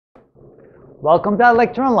Welcome to our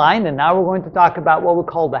lecture online, and now we're going to talk about what we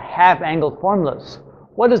call the half-angle formulas.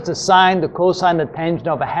 What is the sine, the cosine, the tangent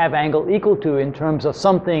of a half angle equal to in terms of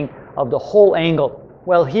something of the whole angle?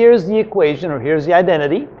 Well, here's the equation, or here's the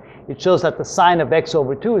identity. It shows that the sine of x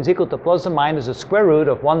over 2 is equal to plus or minus the square root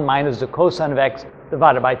of 1 minus the cosine of x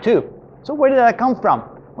divided by 2. So where did that come from?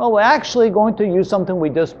 Well, we're actually going to use something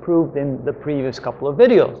we just proved in the previous couple of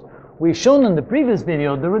videos. We've shown in the previous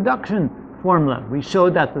video the reduction formula. We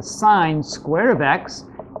showed that the sine square of x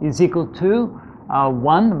is equal to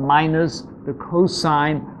 1 minus the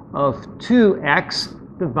cosine of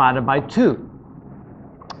 2x divided by 2.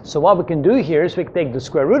 So what we can do here is we can take the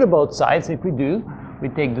square root of both sides. If we do, we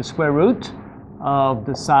take the square root of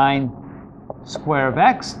the sine square of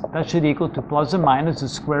x. That should equal to plus or minus the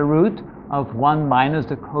square root of 1 minus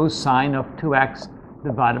the cosine of 2x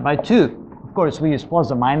divided by 2. Of course, we use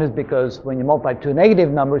plus or minus because when you multiply two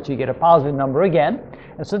negative numbers, you get a positive number again.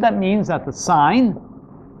 And so that means that the sine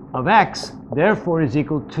of x, therefore, is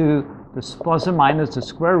equal to the plus or minus the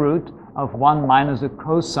square root of 1 minus the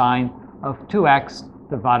cosine of 2x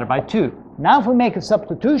divided by 2. Now if we make a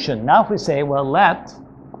substitution, now if we say, well, let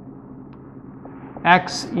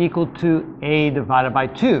x equal to a divided by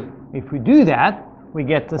 2. If we do that, we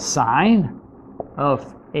get the sine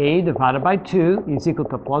of a divided by 2 is equal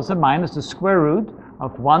to plus or minus the square root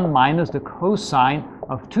of 1 minus the cosine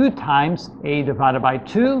of 2 times a divided by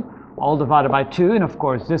 2, all divided by 2, and of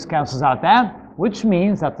course this cancels out that, which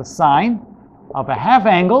means that the sine of a half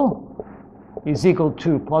angle is equal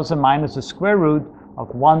to plus or minus the square root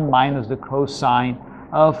of 1 minus the cosine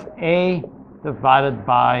of a divided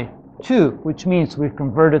by 2, which means we've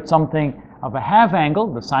converted something of a half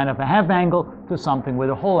angle, the sine of a half angle, to something with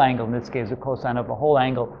a whole angle, in this case the cosine of a whole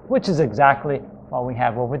angle, which is exactly what we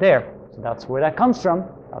have over there. So that's where that comes from.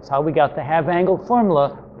 That's how we got the half angle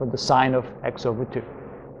formula for the sine of x over 2.